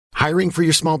Hiring for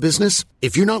your small business?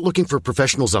 If you're not looking for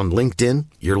professionals on LinkedIn,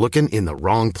 you're looking in the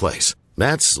wrong place.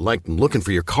 That's like looking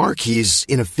for your car keys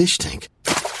in a fish tank.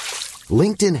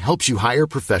 LinkedIn helps you hire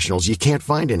professionals you can't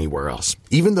find anywhere else,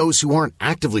 even those who aren't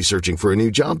actively searching for a new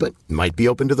job but might be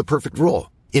open to the perfect role.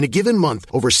 In a given month,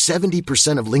 over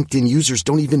 70% of LinkedIn users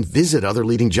don't even visit other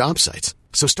leading job sites.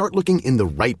 So start looking in the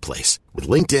right place. With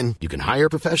LinkedIn, you can hire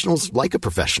professionals like a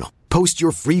professional. Post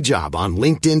your free job on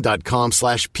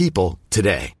linkedin.com/people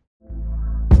today.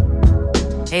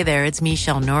 Hey there, it's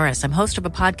Michelle Norris. I'm host of a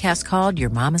podcast called Your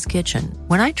Mama's Kitchen.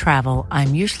 When I travel,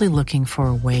 I'm usually looking for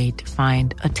a way to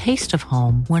find a taste of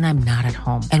home when I'm not at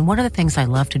home. And one of the things I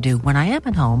love to do when I am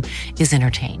at home is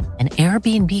entertain. And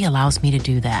Airbnb allows me to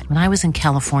do that. When I was in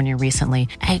California recently,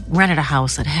 I rented a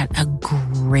house that had a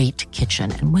great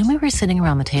kitchen. And when we were sitting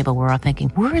around the table, we're all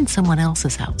thinking, we're in someone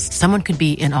else's house. Someone could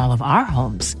be in all of our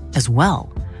homes as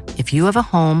well. If you have a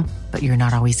home, but you're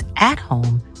not always at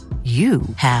home, you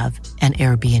have an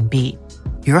Airbnb.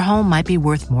 Your home might be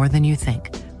worth more than you think.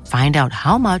 Find out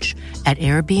how much at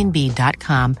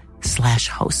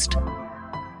airbnb.com/host.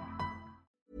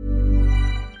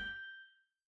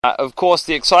 Of course,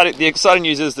 the exciting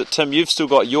news is that, Tim, you've still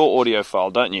got your audio file,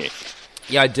 don't you?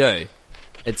 Yeah, I do.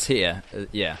 It's here.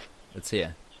 It's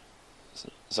here.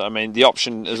 So, I mean, the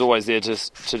option is always there to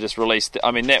just release.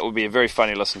 That would be a very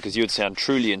funny listen because you would sound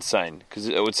truly insane because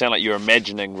it would sound like you're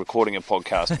imagining recording a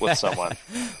podcast with someone.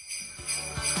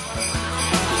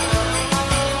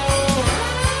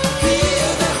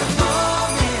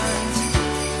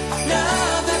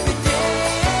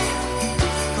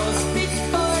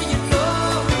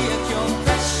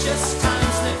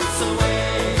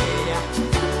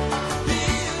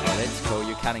 Oh, that's cool.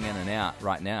 You're cutting in and out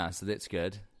right now, so that's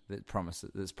good. That's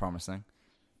promising.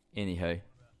 Anywho.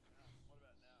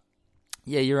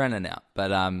 Yeah, you're in and out.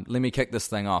 But let me kick this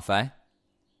thing off, eh?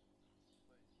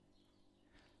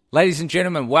 Ladies and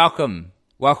gentlemen, welcome.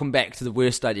 Welcome back to the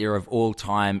worst idea of all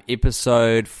time,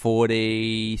 episode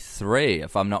 43,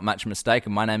 if I'm not much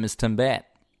mistaken. My name is Tim Batt.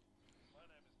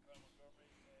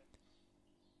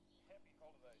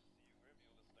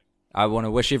 I want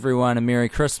to wish everyone a Merry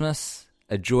Christmas,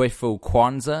 a joyful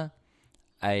Kwanzaa,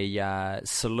 a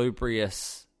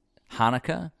salubrious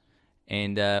Hanukkah,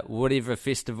 and whatever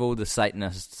festival the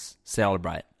Satanists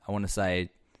celebrate. I want to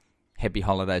say happy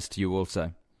holidays to you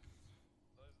also.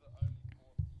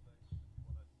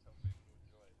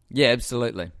 Yeah,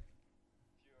 absolutely.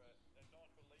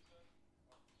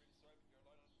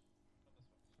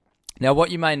 Now, what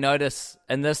you may notice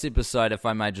in this episode, if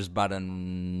I may just butt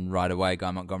in right away, Guy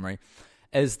Montgomery,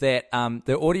 is that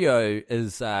the audio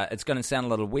is it's going to sound a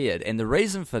little weird. And the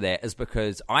reason for that is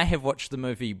because I have watched the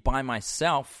movie by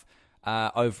myself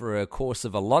over a course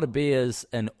of a lot of beers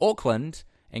in Auckland.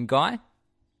 And Guy?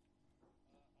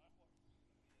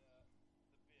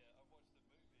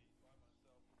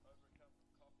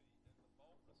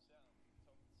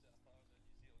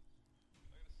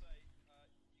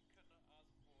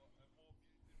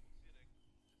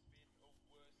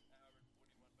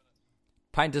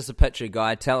 Paint us a picture,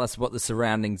 Guy. Tell us what the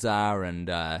surroundings are and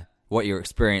what your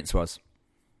experience was.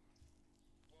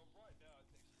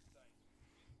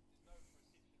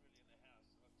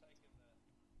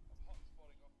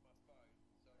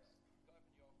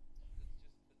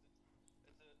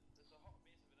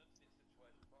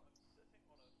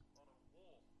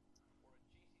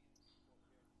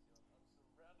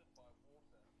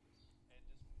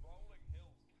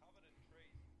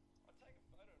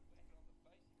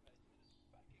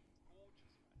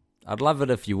 I'd love it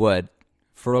if you would,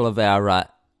 for all of our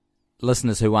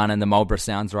listeners who aren't in the Marlborough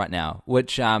Sounds right now,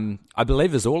 which I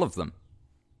believe is all of them.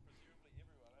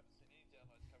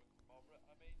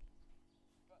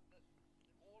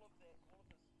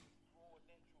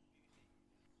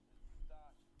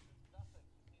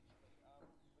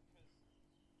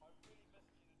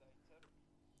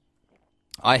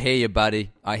 I hear you,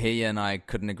 buddy. I hear you, and I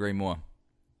couldn't agree more.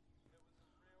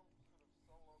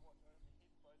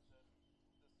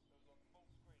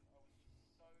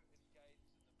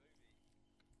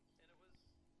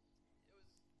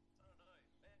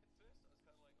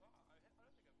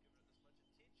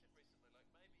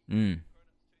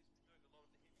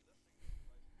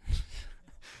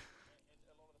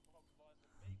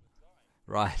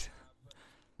 Right.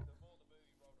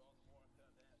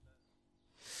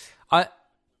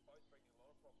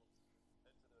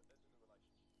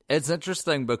 It's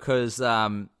interesting because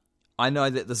I know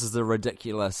that this is a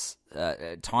ridiculous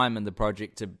time in the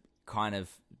project to kind of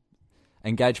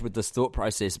engage with this thought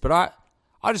process, but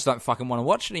I just don't fucking want to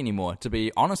watch it anymore, to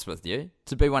be honest with you.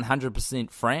 To be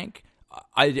 100% frank,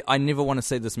 I never want to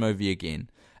see this movie again.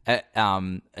 It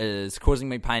is causing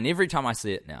me pain every time I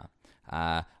see it now.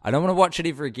 I don't want to watch it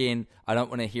ever again. I don't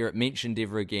want to hear it mentioned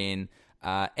ever again.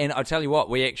 And I'll tell you what,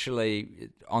 we actually,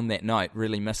 on that note,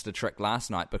 really missed a trick last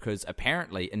night because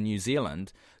apparently in New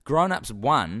Zealand, Grown Ups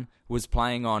 1 was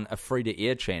playing on a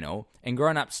free-to-air channel, and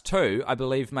Grown Ups 2, I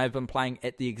believe, may have been playing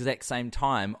at the exact same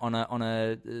time on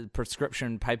a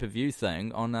prescription pay-per-view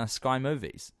thing on Sky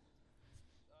Movies.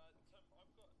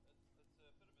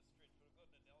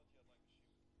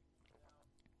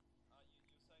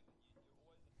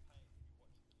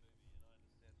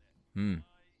 Hmm.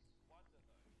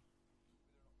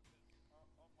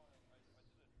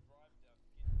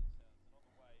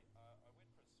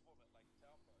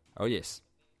 Oh, yes.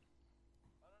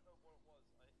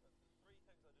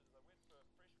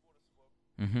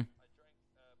 Mm-hmm.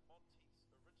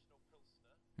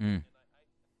 Mm.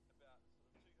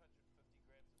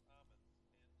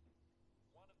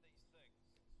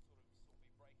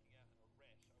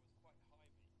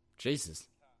 Jesus.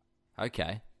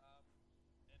 Okay.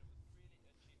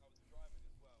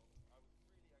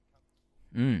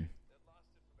 Mm.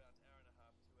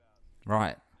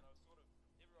 Right.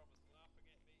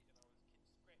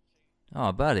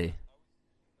 Oh, buddy.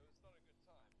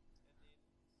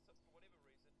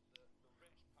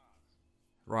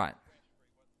 Right.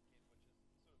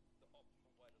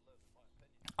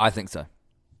 I think so.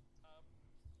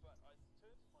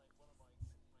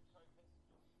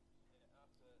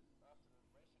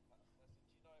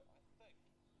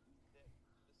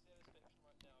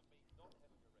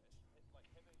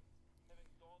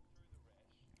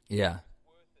 Yeah.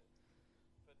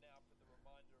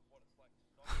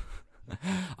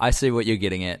 I see what you're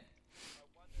getting at.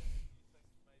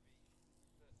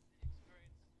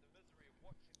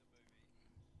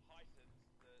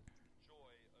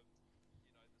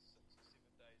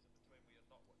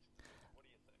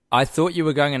 I thought you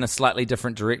were going in a slightly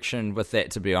different direction with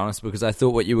that, to be honest, because I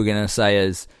thought what you were going to say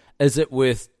is it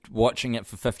worth watching it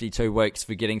for 52 weeks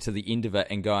for getting to the end of it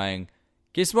and going,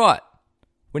 guess what?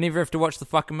 We never have to watch the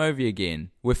fucking movie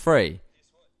again. We're free.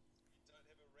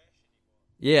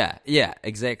 Yeah,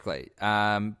 exactly.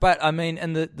 But, I mean,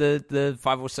 in the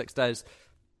 5 or 6 days,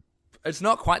 it's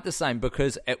not quite the same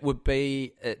because it would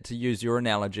be, to use your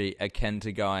analogy, akin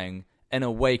to going, in a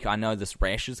week I know this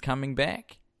rash is coming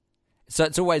back. So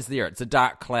it's always there. It's a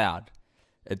dark cloud.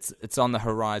 It's on the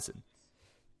horizon.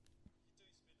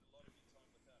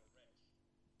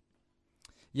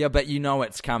 Yeah, but you know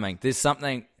it's coming. There's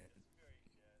something...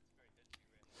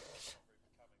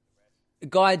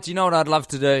 Guy, do you know what I'd love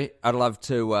to do? I'd love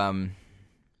to...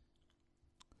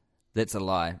 That's a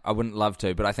lie. I wouldn't love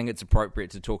to, but I think it's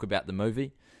appropriate to talk about the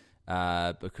movie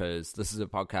because this is a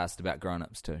podcast about Grown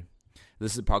Ups 2.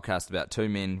 This is a podcast about two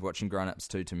men watching Grown Ups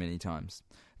 2 too many times.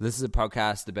 This is a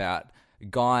podcast about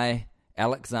Guy,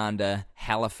 Alexander,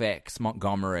 Halifax,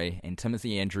 Montgomery, and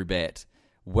Timothy Andrew Batt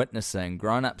witnessing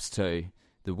Grown Ups 2,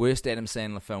 the worst Adam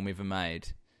Sandler film ever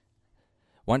made,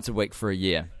 once a week for a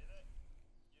year.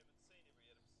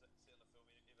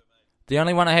 The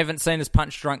only one I haven't seen is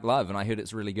Punch Drunk Love, and I heard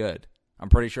it's really good. I'm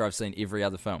pretty sure I've seen every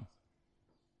other film.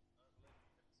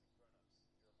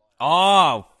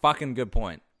 Oh, fucking good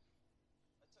point.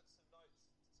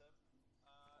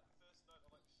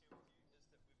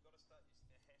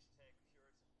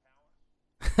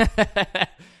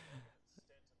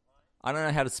 I don't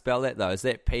know how to spell that, though. Is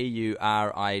that Puritin?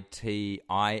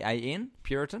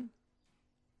 Puritan?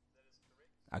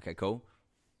 Okay, cool.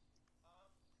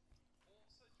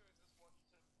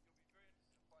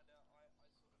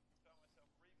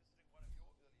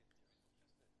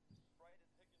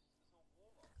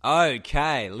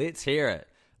 Okay, let's hear it.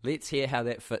 Let's hear how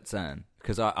that fits in,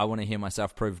 because I want to hear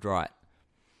myself proved right.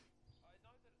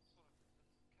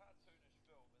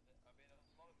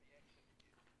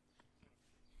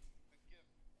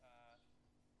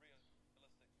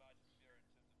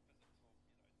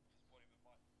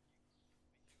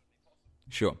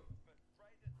 Sure.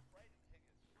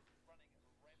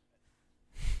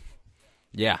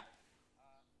 Yeah.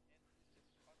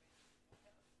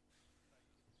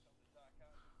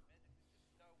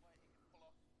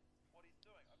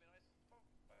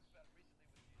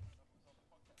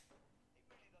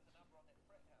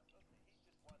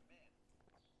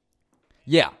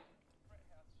 Yeah.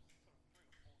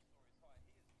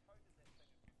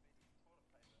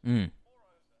 Mm.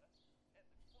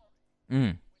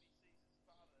 Mm.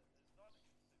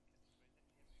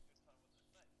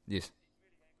 Yes.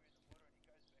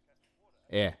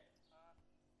 Yeah.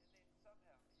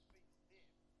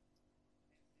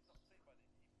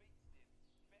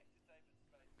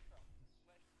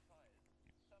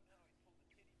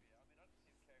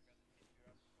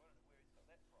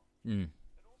 Mm.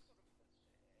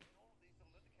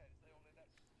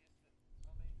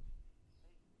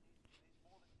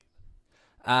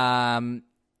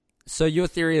 So your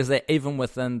theory is that even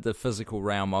within the physical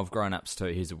realm of Grown Ups 2,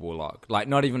 he's a warlock. Like,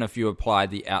 not even if you apply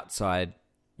the outside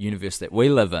universe that we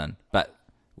live in, but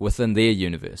within their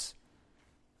universe.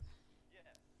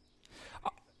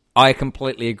 I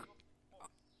completely agree.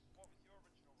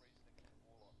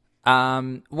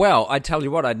 Well, I tell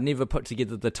you what, I'd never put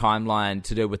together the timeline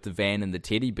to do with the van and the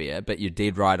teddy bear, but you're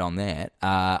dead right on that.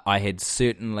 I had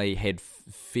certainly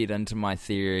fed into my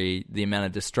theory the amount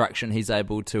of destruction he's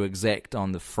able to exact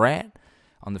on the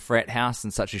frat house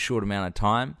in such a short amount of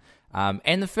time,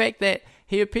 and the fact that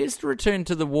he appears to return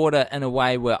to the water in a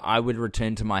way where I would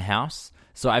return to my house.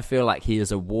 So I feel like he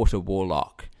is a water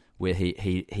warlock, where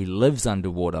he lives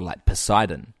underwater like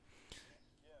Poseidon.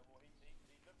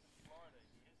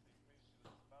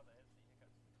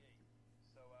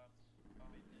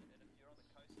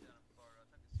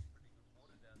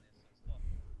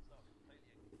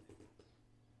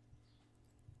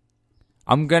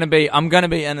 I'm gonna be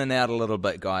in and out a little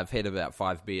bit, Guy. I've had about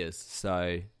 5 beers,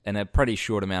 so in a pretty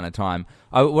short amount of time.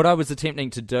 What I was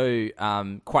attempting to do,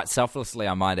 quite selflessly,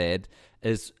 I might add,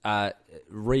 is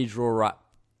redraw up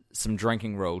some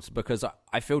drinking rules, because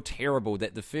I feel terrible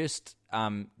that the first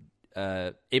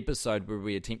episode where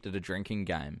we attempted a drinking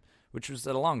game, which was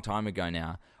a long time ago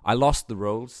now, I lost the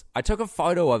rules. I took a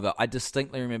photo of it. I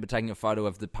distinctly remember taking a photo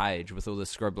of the page with all the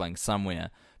scribbling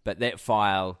somewhere, but that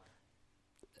file,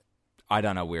 I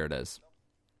don't know where it is.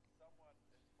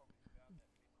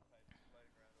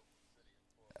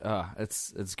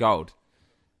 It's gold.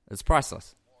 It's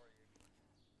priceless.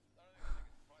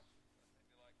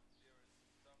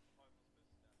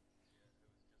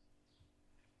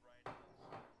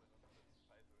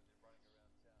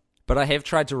 But I have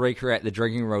tried to recreate the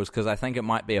drinking rules because I think it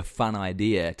might be a fun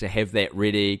idea to have that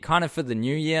ready, kind of for the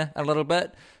new year a little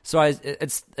bit. So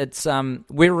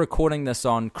we're recording this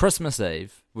on Christmas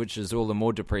Eve, which is all the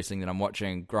more depressing that I'm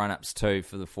watching Grown Ups 2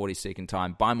 for the 42nd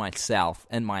time by myself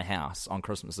in my house on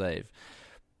Christmas Eve.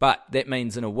 But that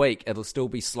means in a week it'll still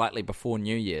be slightly before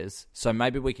New Year's. So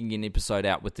maybe we can get an episode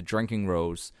out with the drinking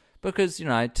rules, because,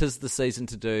 'tis the season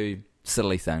to do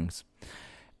silly things.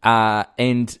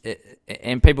 And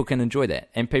people can enjoy that,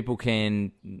 and people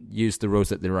can use the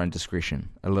rules at their own discretion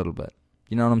a little bit.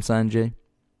 You know what I'm saying, G?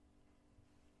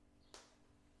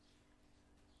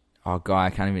 Oh, Guy, I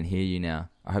can't even hear you now.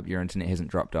 I hope your internet hasn't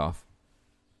dropped off,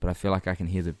 but I feel like I can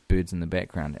hear the birds in the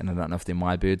background, and I don't know if they're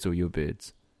my birds or your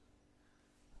birds.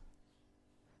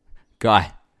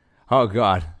 Guy, oh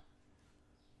God!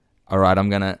 All right,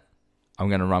 I'm gonna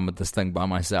run with this thing by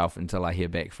myself until I hear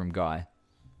back from Guy.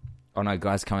 Oh no,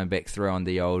 Guy's coming back through on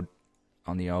the old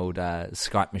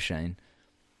Skype machine.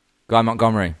 Guy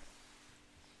Montgomery.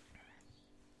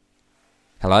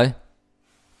 Hello?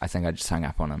 I think I just hung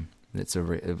up on him.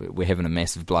 We're having a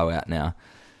massive blowout now.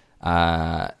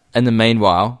 In the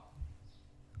meanwhile,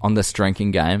 on this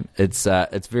drinking game, it's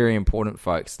very important,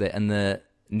 folks, that in the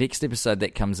next episode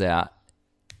that comes out,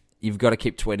 you've got to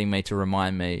keep tweeting me to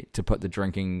remind me to put the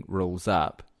drinking rules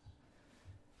up,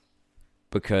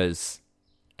 because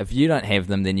if you don't have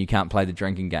them, then you can't play the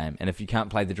drinking game. And if you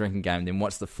can't play the drinking game, then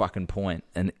what's the fucking point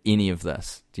in any of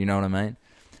this? Do you know what I mean?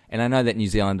 And I know that New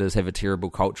Zealanders have a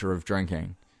terrible culture of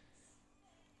drinking.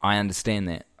 I understand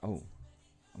that. Oh,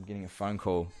 I'm getting a phone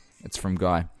call. It's from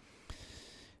Guy.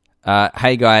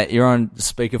 Hey, Guy, you're on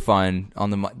speakerphone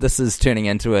on the mic. This is turning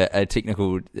into a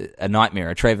technical nightmare,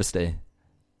 a travesty. Yeah,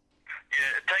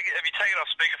 have you taken it off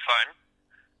speakerphone?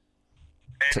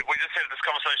 And we just had this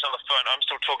conversation on the phone. I'm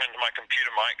still talking to my computer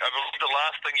mic. I believe the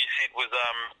last thing you said was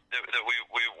that we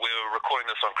were recording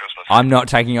this on Christmas. I'm not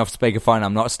taking off speakerphone.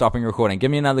 I'm not stopping recording.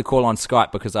 Give me another call on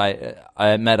Skype, because I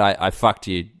admit I fucked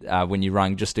you when you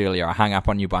rang just earlier. I hung up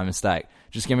on you by mistake.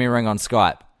 Just give me a ring on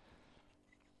Skype.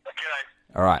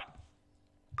 Okay. All right.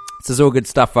 This is all good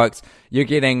stuff, folks. You're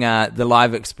getting the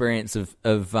live experience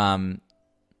of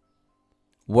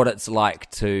what it's like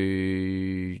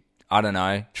to, I don't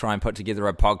know, try and put together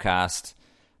a podcast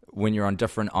when you're on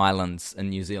different islands in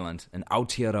New Zealand, in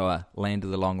Aotearoa, land of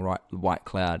the long white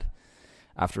cloud.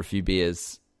 After a few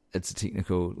beers, it's a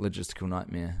technical, logistical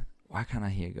nightmare. Why can't I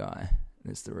hear Guy?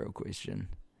 That's the real question.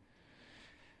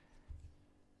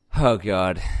 Oh,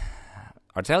 God.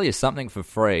 I'll tell you something for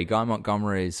free. Guy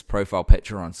Montgomery's profile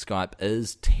picture on Skype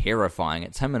is terrifying.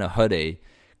 It's him in a hoodie,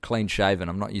 clean shaven.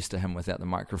 I'm not used to him without the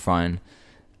microphone.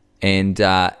 And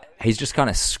he's just kind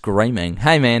of screaming,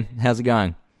 "Hey, man, how's it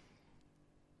going?"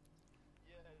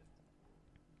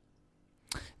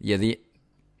 Yeah,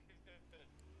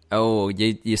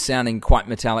 you're sounding quite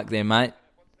metallic there, mate.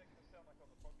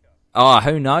 Oh,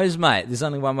 who knows, mate? There's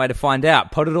only one way to find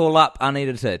out. Put it all up,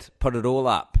 unedited. Put it all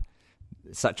up.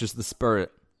 Such is the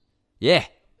spirit. Yeah.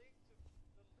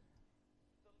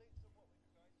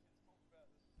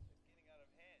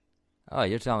 Oh,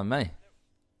 you're telling me.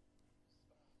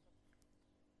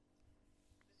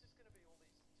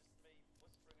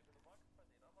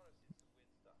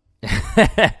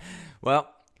 Well,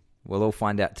 we'll all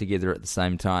find out together at the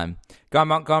same time. Guy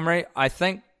Montgomery, I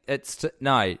think it's...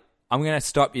 No, I'm going to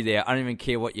stop you there. I don't even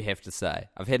care what you have to say.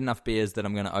 I've had enough beers that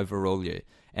I'm going to overrule you.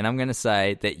 And I'm going to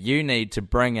say that you need to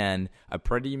bring in a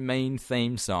pretty mean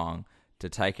theme song to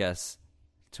take us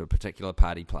to a particular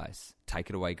party place. Take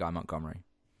it away, Guy Montgomery.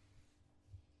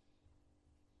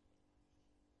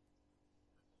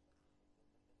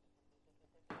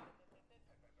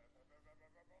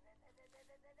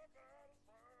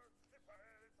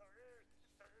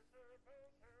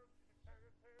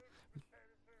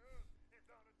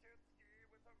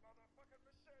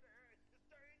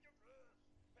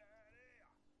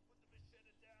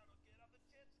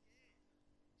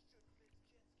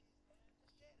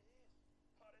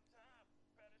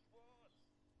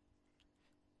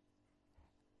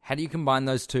 How do you combine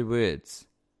those two words?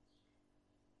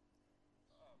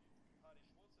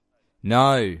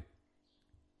 No.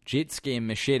 Jet ski and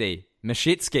machete.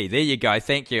 Machetsky, there you go,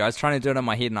 thank you. I was trying to do it in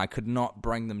my head and I could not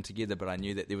bring them together, but I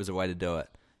knew that there was a way to do it.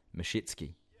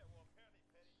 Machetsky.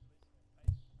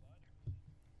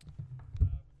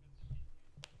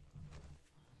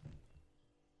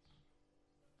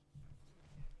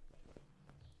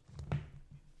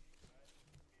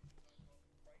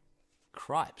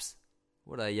 Cripes.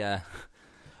 What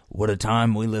a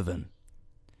time we live in.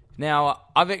 Now,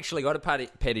 I've actually got a Paddy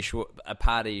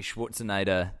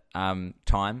Schwarzenegger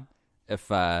time,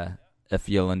 if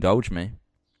you'll indulge me.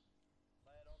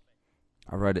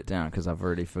 I wrote it down because I've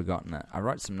already forgotten it. I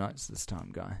wrote some notes this time,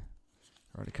 Guy.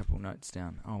 I wrote a couple notes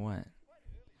down. Oh, wait.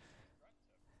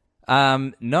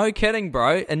 No kidding,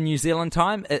 bro. In New Zealand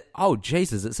time,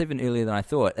 Jesus, it's even earlier than I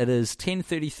thought. It is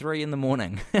 10:33 in the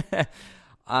morning.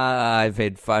 I've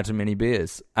had far too many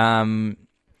beers.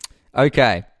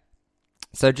 Okay.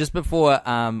 So just before,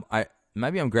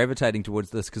 maybe I'm gravitating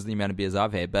towards this because of the amount of beers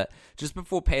I've had, but just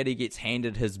before Paddy gets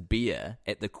handed his beer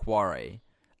at the quarry,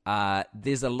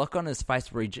 there's a look on his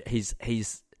face where he's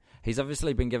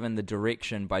obviously been given the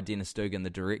direction by Dennis Dugan, the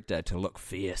director, to look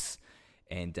fierce.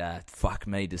 And fuck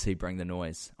me, does he bring the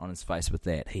noise on his face with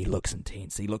that. He looks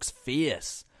intense. He looks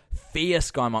fierce.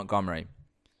 Fierce, Guy Montgomery.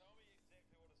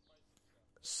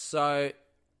 So,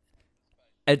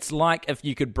 it's like if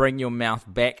you could bring your mouth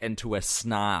back into a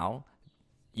snarl,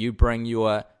 you bring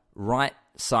your right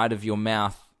side of your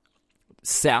mouth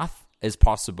south as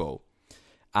possible.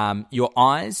 Your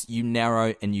eyes, you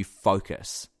narrow and you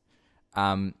focus.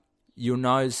 Your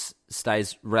nose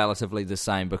stays relatively the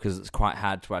same because it's quite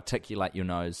hard to articulate your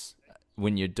nose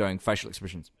when you're doing facial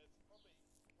expressions.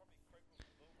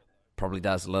 Probably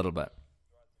does a little bit.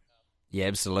 Yeah,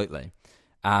 absolutely.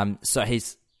 So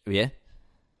he's, yeah?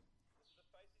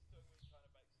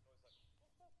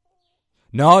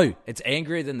 No, it's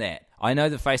angrier than that. I know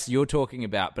the face you're talking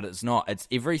about, but it's not. It's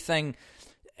everything.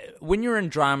 When you're in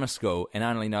drama school, and I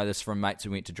only know this from mates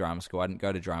who went to drama school, I didn't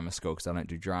go to drama school because I don't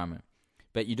do drama,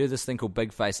 but you do this thing called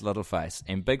big face, little face.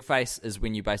 And big face is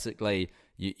when you basically,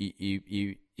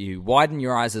 you widen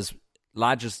your eyes as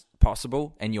large as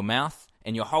possible and your mouth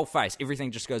and your whole face,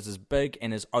 everything just goes as big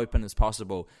and as open as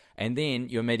possible. And then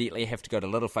you immediately have to go to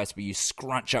little face where you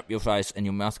scrunch up your face and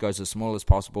your mouth goes as small as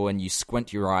possible and you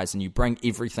squint your eyes and you bring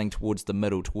everything towards the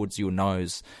middle, towards your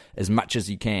nose as much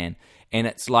as you can. And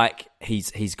it's like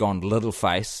he's gone little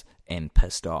face and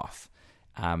pissed off.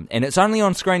 And it's only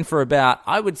on screen for about,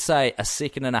 I would say, a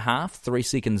second and a half, 3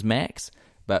 seconds max.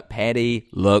 But Paddy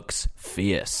looks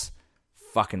fierce.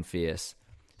 Fucking fierce.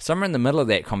 Somewhere in the middle of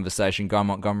that conversation, Guy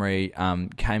Montgomery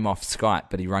came off Skype,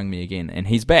 but he rang me again, and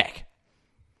he's back.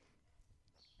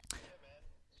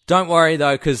 Don't worry,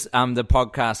 though, because the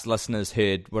podcast listeners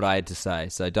heard what I had to say,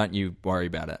 so don't you worry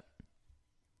about it.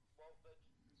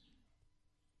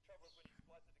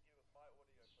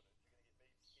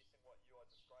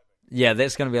 Yeah,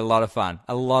 that's going to be a lot of fun.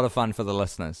 A lot of fun for the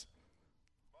listeners.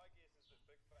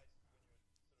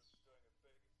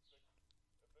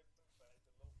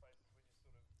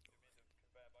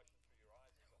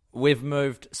 We've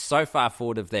moved so far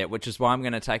forward of that, which is why I'm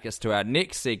going to take us to our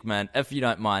next segment, if you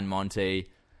don't mind, Monty.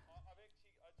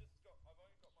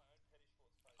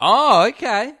 Oh,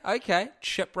 okay.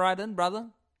 Chip right in, brother.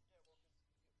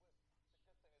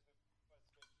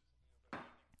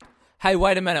 Hey,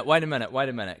 wait a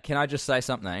minute. Can I just say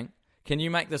something? Can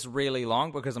you make this really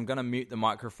long? Because I'm going to mute the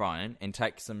microphone and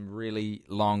take some really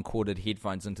long corded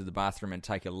headphones into the bathroom and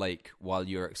take a leak while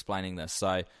you're explaining this.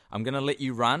 So I'm going to let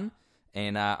you run,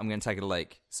 and I'm going to take a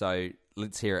leak. So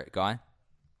let's hear it, Guy.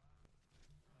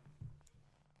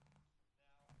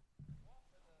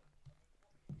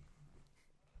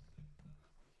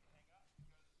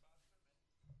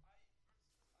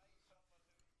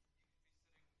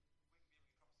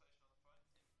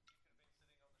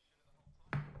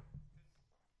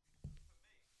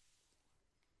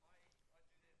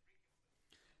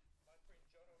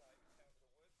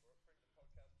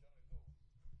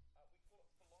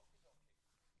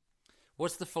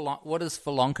 What does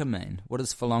Folonka mean? What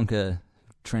does Folonka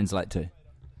translate to?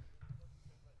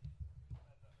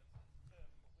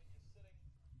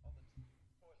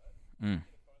 Mm.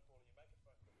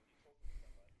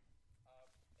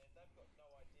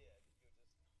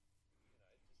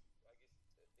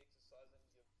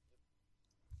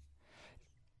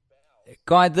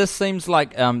 Guy, this seems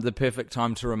like the perfect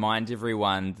time to remind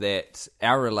everyone that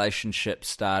our relationship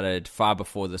started far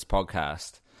before this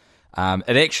podcast.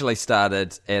 It actually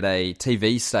started at a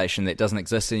TV station that doesn't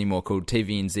exist anymore called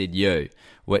TVNZU,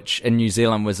 which in New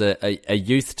Zealand was a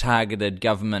youth-targeted,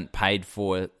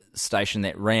 government-paid-for station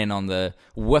that ran on the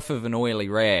whiff of an oily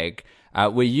rag,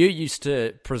 where you used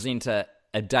to present a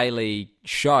daily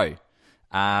show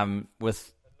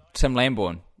with Tim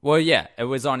Lambourne. Well, yeah, it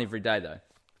was on every day, though,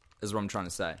 is what I'm trying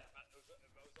to say.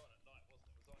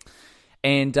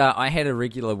 And I had a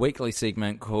regular weekly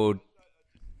segment called...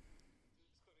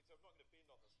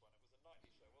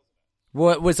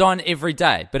 Well, it was on every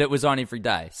day, but it was on every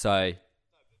day, so...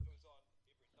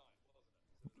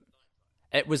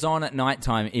 It was on at night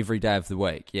time every day of the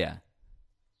week, yeah.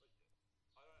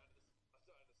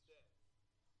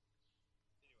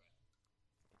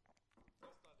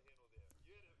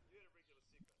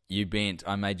 You bent.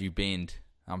 I made you bend.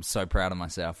 I'm so proud of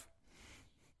myself.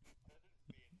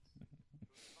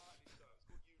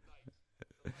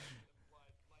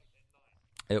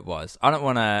 It was. I don't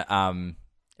want to...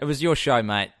 It was your show,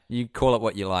 mate. You call it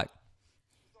what you like.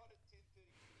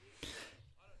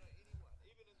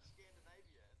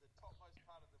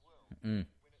 Mm.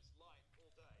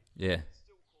 Yeah.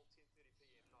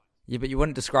 Yeah, but you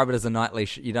wouldn't describe it as a nightly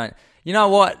you don't... You know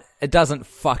what? It doesn't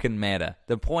fucking matter.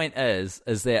 The point is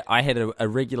that I had a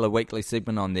regular weekly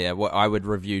segment on there where I would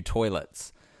review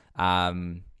toilets.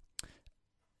 A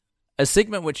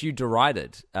segment which you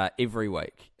derided every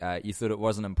week. You thought it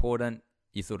wasn't important.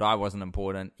 You thought I wasn't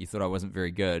important. You thought I wasn't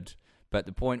very good. But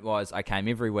the point was I came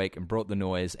every week and brought the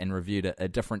noise and reviewed a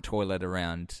different toilet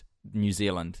around New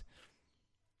Zealand.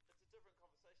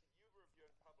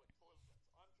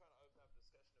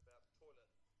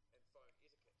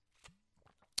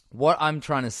 What I'm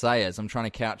trying to say is I'm trying to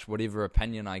couch whatever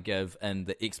opinion I give and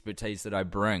the expertise that I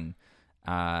bring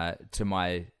to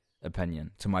my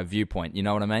opinion, to my viewpoint. You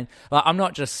know what I mean? Like, I'm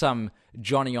not just some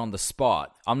Johnny on the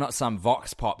spot. I'm not some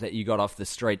vox pop that you got off the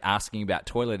street asking about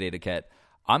toilet etiquette.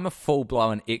 I'm a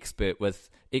full-blown expert with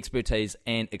expertise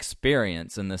and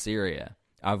experience in this area.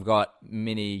 I've got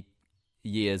many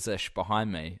years-ish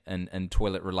behind me in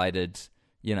toilet-related,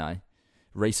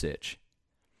 research.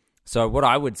 So what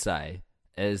I would say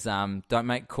is don't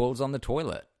make calls on the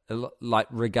toilet, like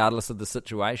regardless of the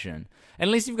situation.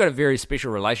 Unless you've got a very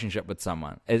special relationship with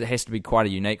someone. It has to be quite a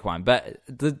unique one. But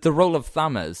the rule of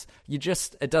thumb is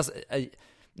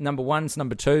number ones,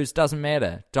 number twos, doesn't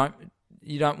matter.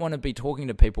 You don't want to be talking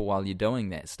to people while you're doing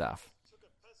that stuff.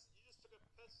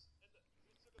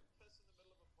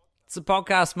 It's a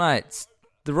podcast, mate.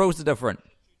 The rules are different.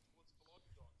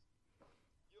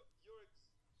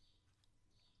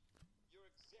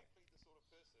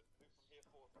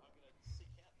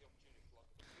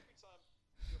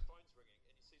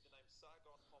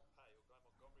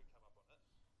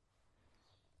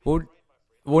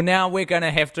 Well, now we're going to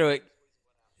have to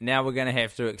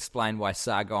explain why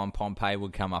Sargon Pompeii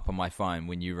would come up on my phone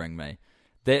when you ring me.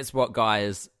 That's what Guy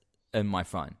is in my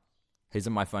phone. He's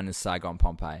in my phone as Sargon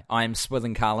Pompeii. I am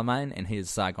Swithin Carlemagne, and he is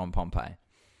Sargon Pompeii.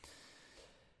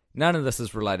 None of this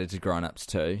is related to grown-ups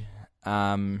too.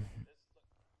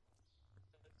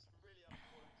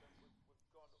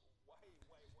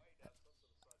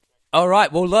 All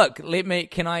right. Well, look.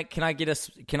 Can I get us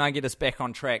back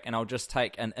on track? And I'll just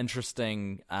take an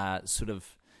interesting sort of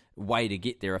way to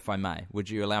get there, if I may. Would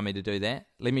you allow me to do that?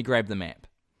 Let me grab the map.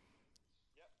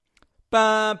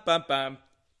 Bum bum bum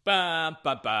bum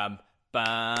bum bum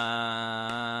bum.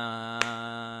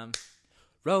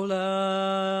 Roll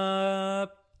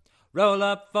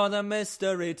up for the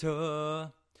mystery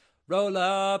tour. Roll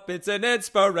up, it's an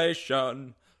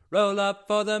inspiration. Roll up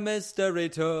for the mystery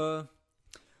tour.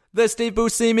 The Steve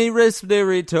Buscemi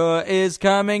mystery tour is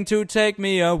coming to take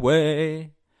me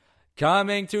away.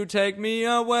 Coming to take me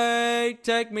away.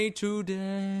 Take me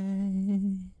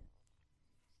today.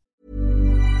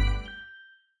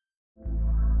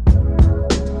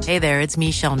 Hey there, it's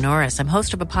Michelle Norris. I'm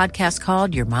host of a podcast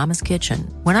called Your Mama's Kitchen.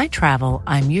 When I travel,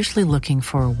 I'm usually looking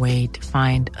for a way to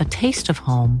find a taste of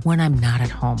home when I'm not at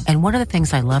home. And one of the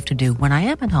things I love to do when I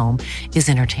am at home is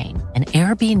entertain. And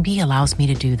Airbnb allows me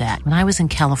to do that. When I was in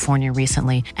California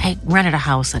recently, I rented a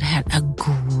house that had a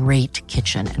great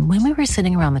kitchen. And when we were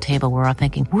sitting around the table, we were all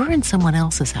thinking, we're in someone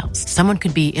else's house. Someone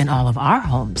could be in all of our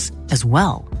homes as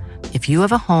well. If you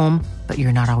have a home, but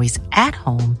you're not always at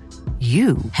home,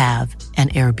 you have an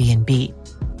Airbnb.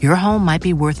 Your home might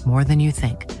be worth more than you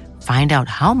think. Find out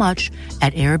how much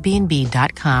at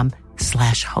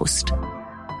airbnb.com/host.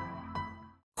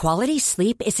 Quality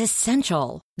sleep is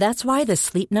essential. That's why the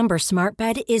Sleep Number Smart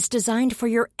Bed is designed for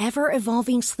your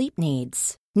ever-evolving sleep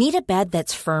needs. Need a bed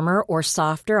that's firmer or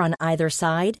softer on either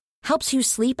side? Helps you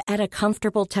sleep at a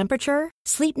comfortable temperature?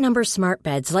 Sleep Number Smart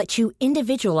Beds let you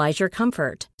individualize your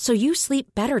comfort, so you sleep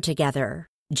better together.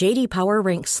 J.D. Power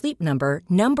ranks Sleep Number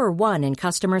number 1 in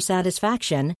customer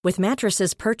satisfaction with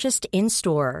mattresses purchased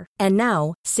in-store. And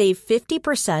now, save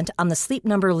 50% on the Sleep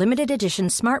Number Limited Edition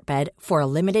Smart Bed for a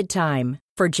limited time.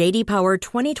 For J.D. Power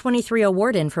 2023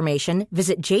 award information,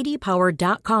 visit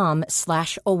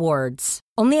jdpower.com/awards.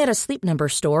 Only at a Sleep Number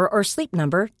store or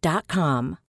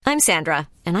sleepnumber.com. I'm Sandra,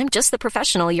 and I'm just the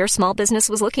professional your small business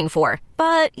was looking for.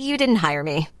 But you didn't hire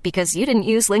me because you didn't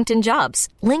use LinkedIn Jobs.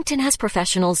 LinkedIn has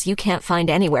professionals you can't find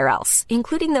anywhere else,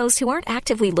 including those who aren't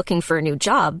actively looking for a new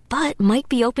job, but might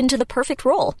be open to the perfect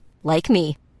role, like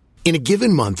me. In a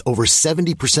given month, over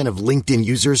 70% of LinkedIn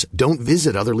users don't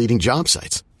visit other leading job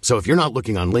sites. So if you're not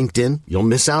looking on LinkedIn, you'll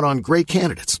miss out on great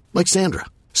candidates like Sandra.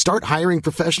 Start hiring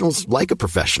professionals like a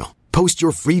professional. Post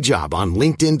your free job on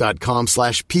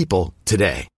linkedin.com/people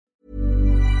today.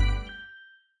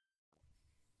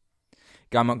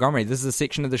 Guy Montgomery, this is a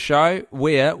section of the show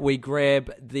where we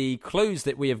grab the clues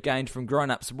that we have gained from Grown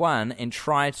Ups 1 and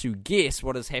try to guess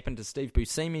what has happened to Steve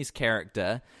Buscemi's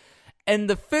character in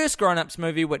the first Grown Ups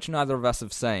movie, which neither of us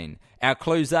have seen. Our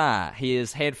clues are, he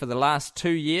has had for the last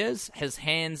 2 years his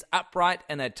hands upright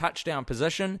in a touchdown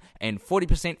position and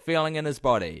 40% feeling in his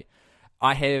body.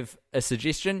 I have a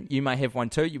suggestion. You may have one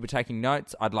too. You were taking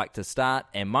notes. I'd like to start,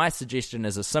 and my suggestion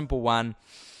is a simple one.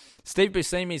 Steve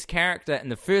Buscemi's character in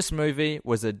the first movie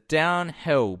was a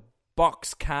downhill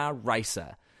boxcar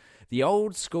racer. The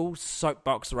old school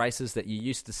soapbox races that you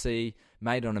used to see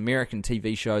made on American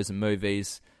TV shows and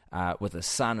movies with a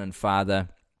son and father,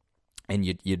 and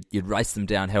you'd race them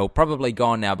downhill. Probably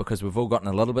gone now because we've all gotten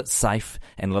a little bit safe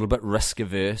and a little bit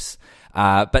risk-averse.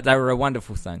 But they were a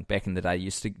wonderful thing back in the day.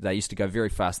 They used to go very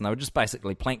fast, and they were just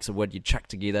basically planks of wood you'd chuck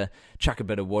together, chuck a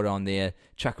bit of wood on there,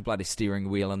 chuck a bloody steering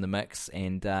wheel in the mix,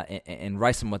 and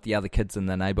race them with the other kids in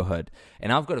the neighbourhood.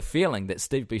 And I've got a feeling that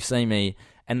Steve Buscemi,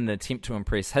 in an attempt to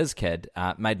impress his kid,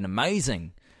 made an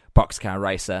amazing boxcar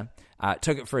racer,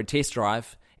 took it for a test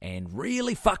drive, and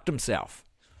really fucked himself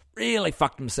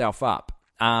up,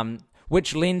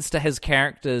 which lends to his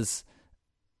character's,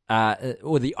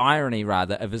 or the irony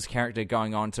rather, of his character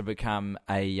going on to become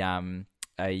a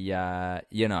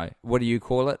what do you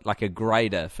call it? Like a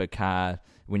grader for car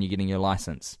when you're getting your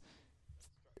license.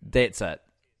 That's it.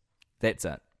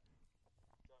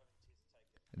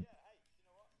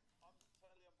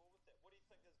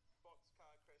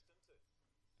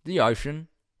 The ocean.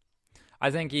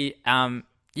 I think he,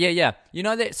 yeah. You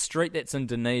know that street that's in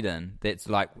Dunedin? That's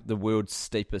like the world's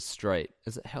steepest street.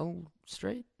 Is it Hill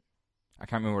Street? I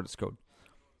can't remember what it's called.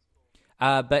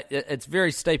 But it's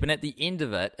very steep, and at the end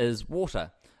of it is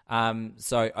water.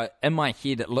 So in my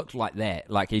head, it looked like that.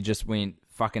 Like he just went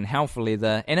fucking hell for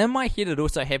leather. And in my head, it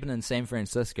also happened in San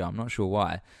Francisco. I'm not sure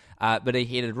why. But he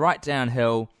headed right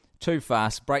downhill, too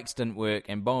fast, brakes didn't work,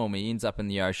 and boom, he ends up in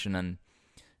the ocean, and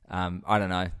I don't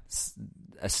know,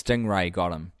 a stingray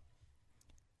got him.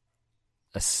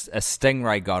 A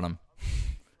stingray got him.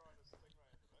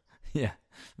 Yeah,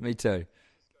 me too.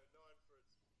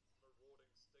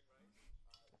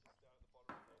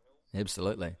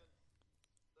 Absolutely.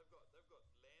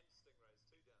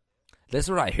 That's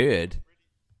what I heard.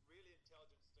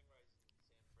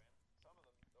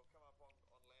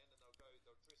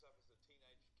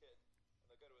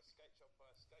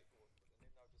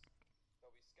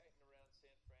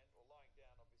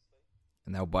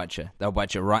 And they'll bite you. They'll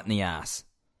bite you right in the ass.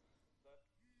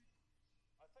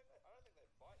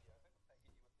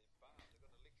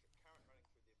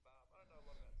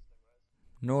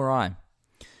 Nor I,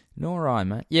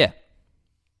 mate. Yeah.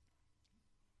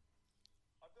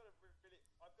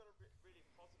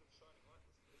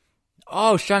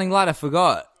 Oh, Shining Light, I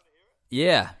forgot.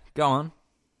 Yeah, go on.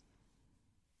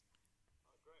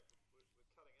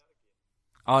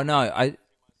 Oh, no,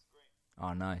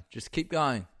 Oh, no, just keep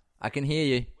going. I can hear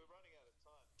you.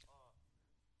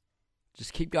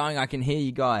 Just keep going, I can hear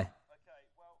you, Guy. Okay,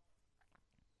 well,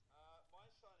 my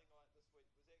shining light this week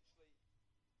was actually,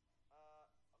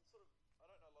 I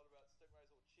don't know a lot about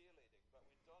Stingrays or cheerleading, but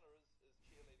when Donna is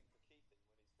cheerleading for Keithy,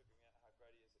 when he's figuring out how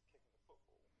great he is at kicking the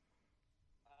football,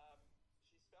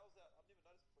 she spells out, I've never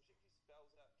noticed before, she actually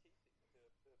spells out Keithy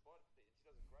with her body, and she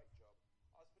does a great job.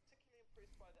 I was particularly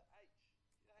impressed by the H.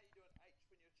 You know how you do an H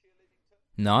when you're cheerleading, Tim?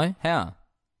 No? How?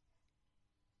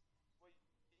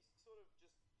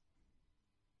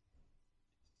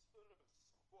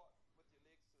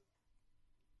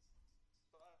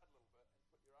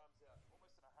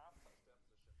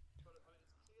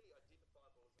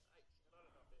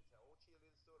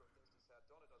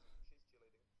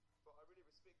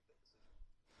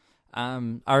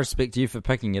 I respect you for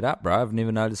picking it up, bro. I've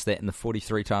never noticed that in the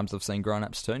 43 times I've seen Grown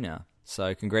Ups 2 now.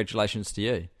 So congratulations to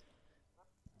you.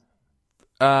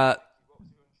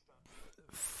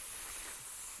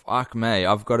 Fuck me.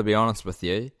 I've got to be honest with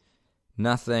you.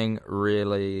 Nothing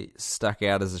really stuck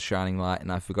out as a shining light,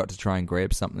 and I forgot to try and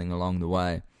grab something along the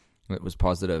way that was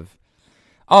positive.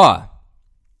 Oh,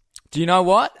 do you know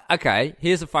what? Okay,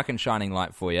 here's a fucking shining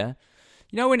light for you.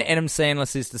 You know when Adam Sandler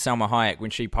says to Salma Hayek when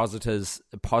she posited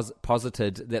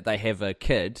that they have a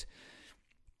kid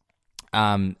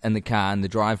in the car in the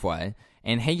driveway,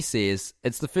 and he says,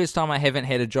 "It's the first time I haven't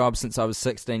had a job since I was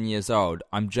 16 years old.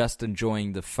 I'm just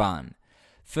enjoying the fun."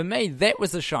 For me, that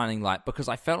was a shining light because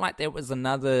I felt like that was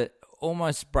another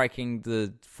almost breaking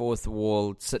the fourth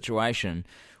wall situation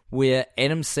where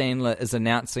Adam Sandler is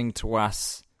announcing to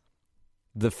us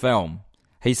the film.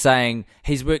 He's saying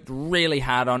he's worked really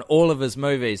hard on all of his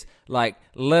movies, like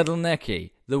Little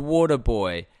Nicky, The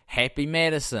Waterboy, Happy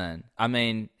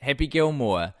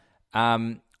Gilmore,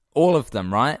 all of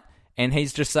them, right? And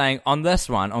he's just saying, on this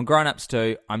one, on Grown Ups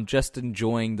 2, I'm just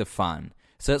enjoying the fun.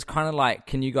 So it's kind of like,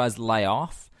 can you guys lay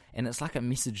off? And it's like a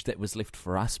message that was left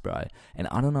for us, bro. And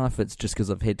I don't know if it's just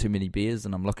because I've had too many beers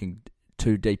and I'm looking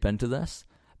too deep into this,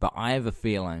 but I have a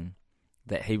feeling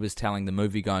that he was telling the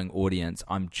movie-going audience,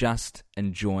 I'm just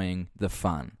enjoying the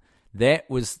fun. That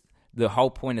was the whole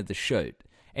point of the shoot.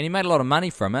 And he made a lot of money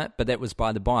from it, but that was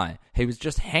by the by. He was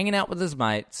just hanging out with his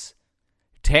mates,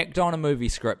 tacked on a movie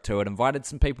script to it, invited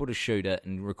some people to shoot it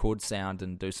and record sound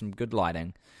and do some good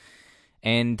lighting.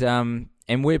 And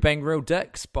we're being real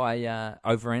dicks by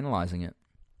overanalyzing it.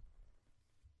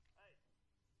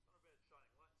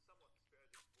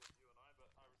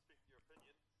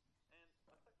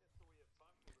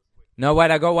 No,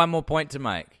 wait, I got one more point to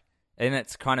make, and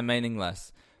it's kind of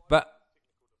meaningless. But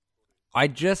I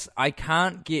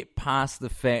can't get past the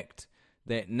fact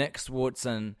that Nick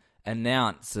Swardson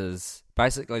announces,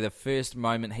 basically the first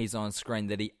moment he's on screen,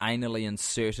 that he anally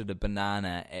inserted a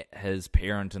banana at his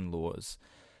parent-in-law's.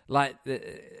 Like,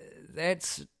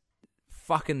 that's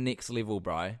fucking next level,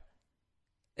 bro.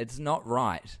 It's not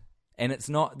right. And it's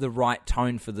not the right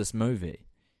tone for this movie.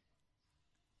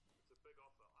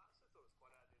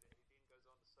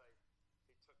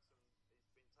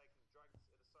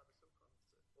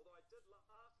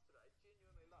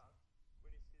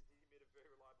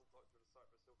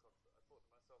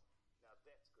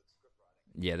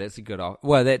 Yeah, that's a good...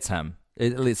 Well, that's him.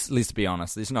 Let's be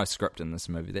honest. There's no script in this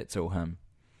movie. That's all him.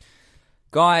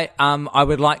 Guy, I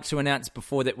would like to announce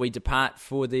before that we depart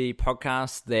for the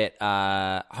podcast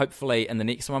that hopefully in the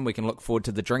next one we can look forward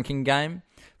to the drinking game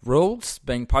rules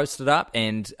being posted up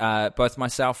and both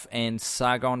myself and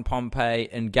Sargon Pompey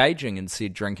engaging in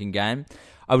said drinking game.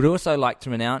 I would also like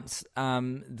to announce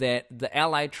that the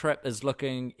LA trip is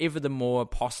looking ever the more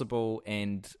possible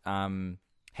and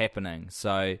happening.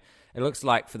 So it looks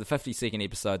like for the 52nd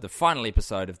episode, the final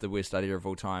episode of The Worst Idea of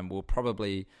All Time, we'll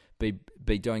probably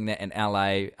be doing that in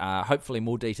LA. Hopefully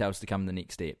more details to come in the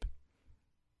next step.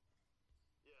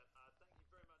 Yeah, thank you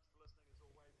very much for listening as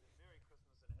always. And Merry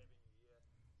Christmas and Happy New Year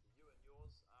to you and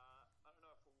yours. I don't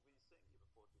know if we'll be seeing you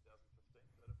before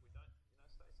 2015, but if we don't,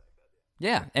 stay safe out there.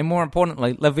 Yeah, and more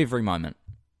importantly, live every moment.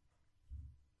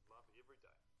 Love every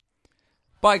day.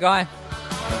 Bye, Guy.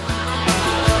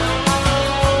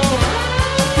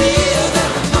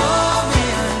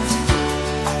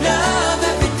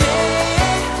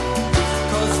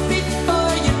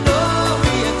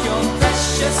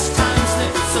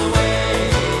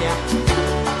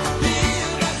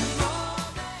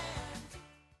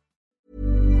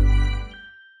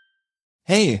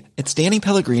 Hey, it's Danny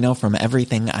Pellegrino from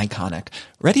Everything Iconic.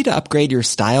 Ready to upgrade your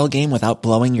style game without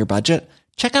blowing your budget?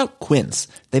 Check out Quince.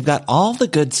 They've got all the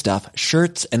good stuff,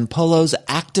 shirts and polos,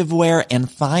 activewear,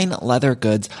 and fine leather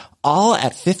goods, all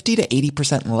at 50 to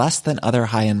 80% less than other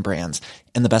high-end brands.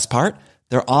 And the best part?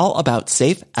 They're all about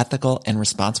safe, ethical, and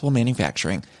responsible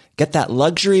manufacturing. Get that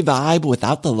luxury vibe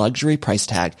without the luxury price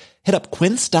tag. Hit up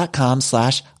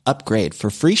quince.com/upgrade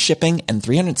for free shipping and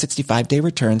 365-day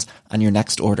returns on your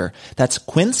next order. That's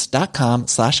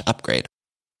quince.com/upgrade.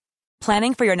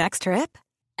 Planning for your next trip?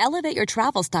 Elevate your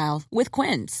travel style with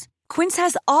Quince. Quince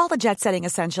has all the jet-setting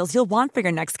essentials you'll want for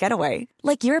your next getaway,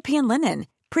 like European linen,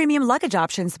 premium luggage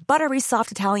options, buttery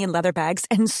soft Italian leather bags,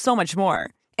 and so much more.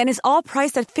 And is all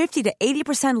priced at 50 to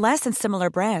 80% less than similar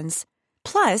brands.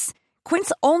 Plus,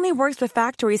 Quince only works with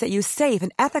factories that use safe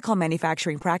and ethical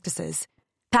manufacturing practices.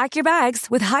 Pack your bags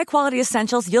with high-quality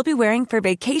essentials you'll be wearing for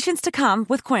vacations to come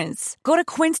with Quince. Go to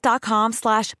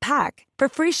quince.com/pack for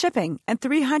free shipping and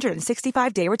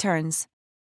 365-day returns.